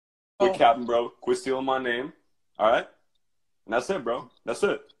Quit capping, bro. Quit stealing my name. All right? And that's it, bro. That's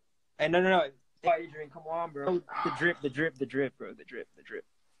it. Hey, no. Adrian, come on, bro. The drip, bro. The drip.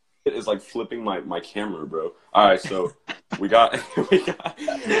 It is like flipping my camera, bro. All right, so we got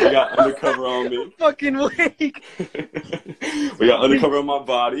undercover on me. Fucking weak. We got undercover on my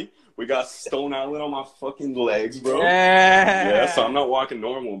body. We got Stone Island on my fucking legs, bro. Yeah, so I'm not walking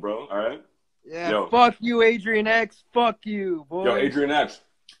normal, bro. All right. Yeah. Yo. Fuck you, Adrian X. Fuck you, boy. Yo, Adrian X.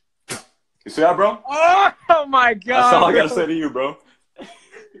 You see that, bro? Oh my god. That's all I gotta say to you, bro. Get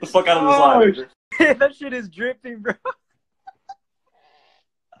the fuck out of this live, Adrian. That shit is dripping, bro.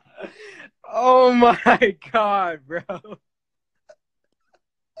 Oh my god, bro.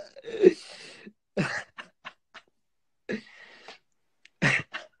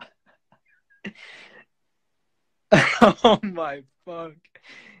 Oh my fuck.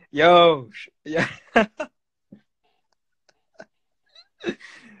 Yo. Yeah.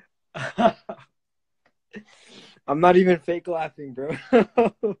 I'm not even fake laughing, bro.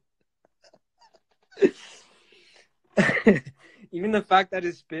 Even the fact that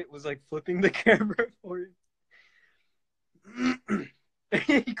his spit was like flipping the camera for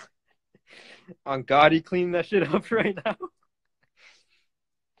him. On God, he cleaned that shit up right now.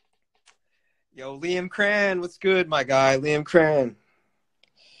 Yo, Liam Cran, what's good, my guy? Liam Cran.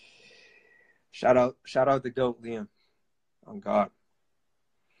 Shout out the GOAT, Liam. On God.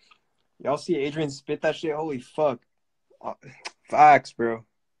 Y'all see Adrian spit that shit? Holy fuck. Facts, bro.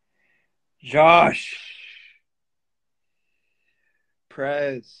 Josh.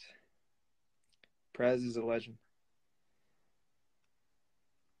 Prez is a legend.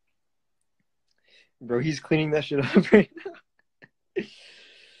 Bro, he's cleaning that shit up right now.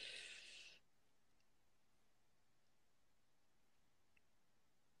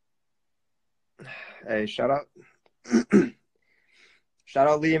 Hey, shout out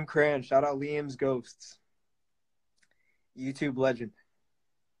Liam Cran. Shout out Liam's Ghosts. YouTube legend.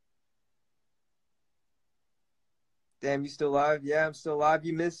 Damn, you still live? Yeah, I'm still live.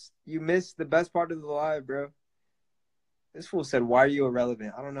 You missed the best part of the live, bro. This fool said, why are you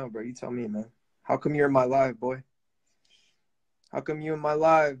irrelevant? I don't know, bro. You tell me, man. How come you're in my live, boy? How come you in my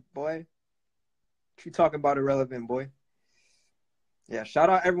live, boy? What you talking about irrelevant, boy? Yeah, shout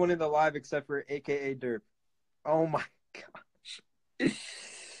out everyone in the live except for AKA Derp. Oh my gosh.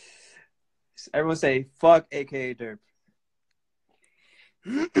 Everyone say, fuck AKA Derp.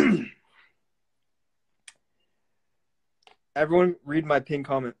 Everyone read my pin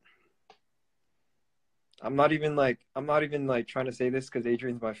comment. I'm not even trying to say this because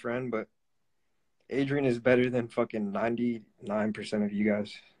Adrian's my friend, but Adrian is better than fucking 99% of you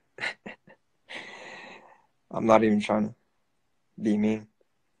guys. I'm not even trying to be mean.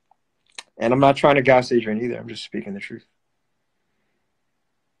 And I'm not trying to gas Adrian either. I'm just speaking the truth.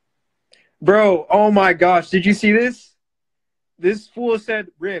 Bro, oh my gosh. Did you see this? This fool said,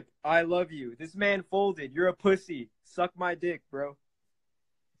 Rip, I love you. This man folded. You're a pussy. Suck my dick, bro.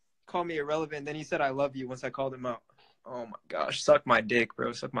 Call me irrelevant. Then he said, I love you once I called him out. Oh my gosh. Suck my dick,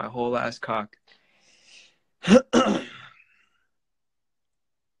 bro. Suck my whole ass cock.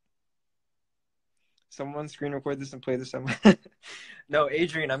 Someone screen record this and play this somewhere. No,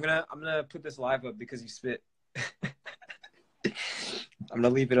 Adrian, I'm gonna put this live up because you spit. I'm gonna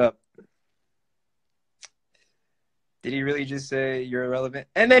leave it up. Did he really just say you're irrelevant?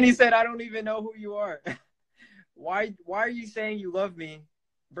 And then he said, I don't even know who you are. Why are you saying you love me?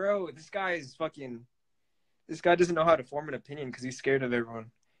 Bro, this guy doesn't know how to form an opinion because he's scared of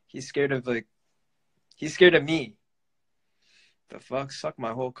everyone. He's scared of me. The fuck? Suck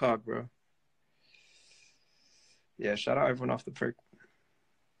my whole cock, bro. Yeah, shout out everyone off the perk.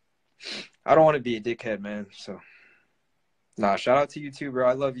 I don't want to be a dickhead, man. So, nah, shout out to you too, bro.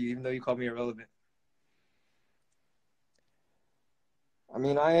 I love you, even though you called me irrelevant. I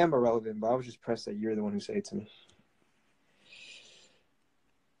mean, I am irrelevant, but I was just pressed that you're the one who said it to me.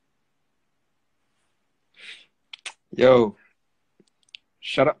 Yo,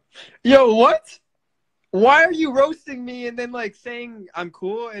 shut up. Yo, what? Why are you roasting me and then like saying I'm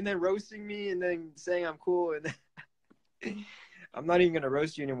cool and then roasting me and then saying I'm cool and then I'm not even gonna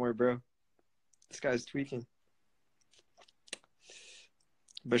roast you anymore, bro. This guy's tweaking.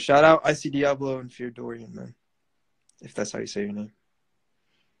 But shout out I See Diablo and Fear Dorian, man. If that's how you say your name.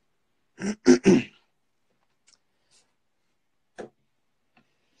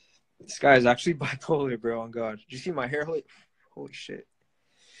 This guy is actually bipolar, bro. On God, did you see my hair? Holy shit.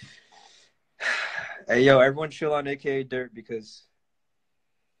 Hey, yo, everyone chill on AKA Dirt because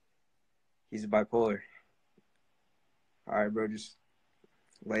he's bipolar. All right, bro, just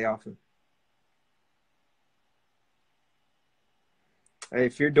lay off him. Hey,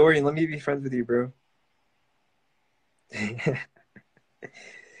 if you're Dorian, let me be friends with you, bro.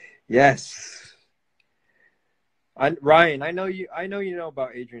 Yes. Ryan, I know you. I know you know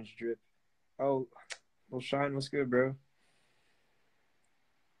about Adrian's drip. Oh, Lil Shine, what's good, bro?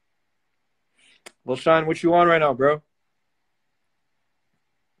 Lil Shine, what you on right now, bro?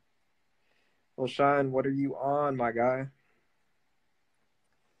 Lil Shine, what are you on, my guy?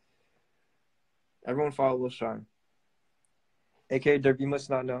 Everyone follow Lil Shine. AKA Derp, you must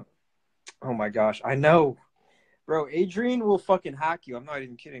not know. Oh my gosh, I know. Bro, Adrian will fucking hack you. I'm not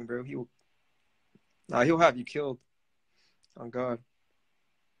even kidding, bro. He will. Nah, he'll have you killed. Oh God.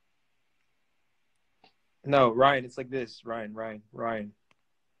 No, Ryan, it's like this. Ryan.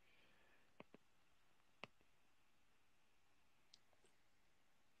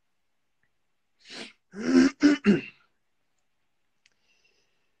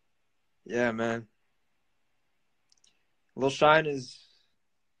 Yeah, man. Lil Shine is.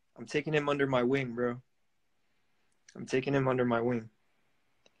 I'm taking him under my wing, bro. I'm taking him under my wing.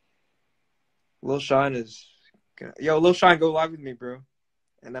 Lil Shine is. Yo, Lil Shine, go live with me, bro.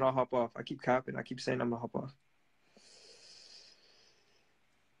 And then I'll hop off. I keep capping. I keep saying I'm gonna hop off.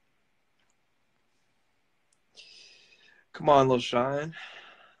 Come on, Lil Shine.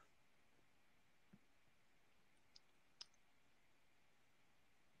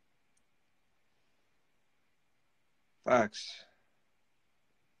 Facts.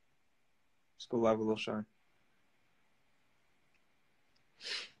 Let's go live with Lil Shine.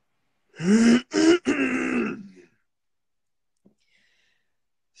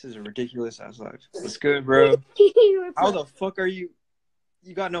 This is a ridiculous ass live. What's good, bro? How the fuck are you?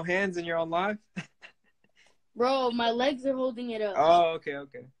 You got no hands and you're on live? Bro, my legs are holding it up. Oh, okay.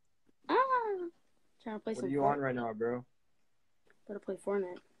 Trying to play some. What are you on right now, bro? Gotta play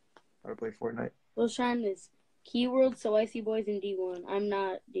Fortnite. Gotta play Fortnite. Lil Shine is keyword, so I see boys in D1. I'm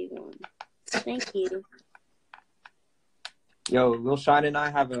not D1. Thank you. Yo, Lil Shine and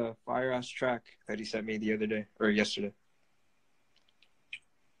I have a fire ass track that he sent me the other day or yesterday.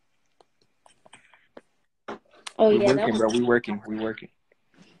 Oh we yeah, working, bro. We working.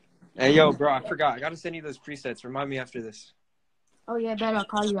 Hey, yo, bro, I forgot. I gotta send you those presets. Remind me after this. Oh yeah, I bet I'll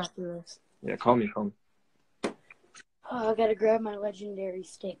call you after this. Yeah, call me. Oh, I gotta grab my legendary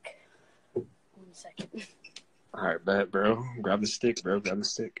stick. 1 second. All right, bet, bro. Grab the stick, bro. Grab the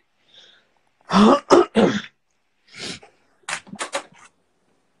stick.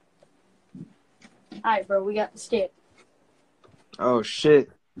 Alright, bro, we got the stick. Oh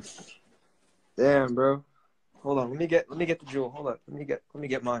shit! Damn, bro. Hold on. Let me get the jewel. Hold up. Let me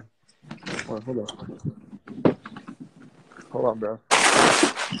get mine. Hold on, bro.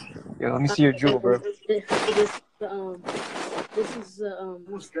 Yo, let me see your jewel, bro. This is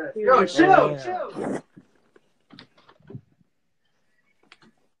What's that? Yo, chill.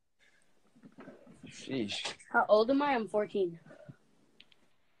 Sheesh. How old am I? I'm 14.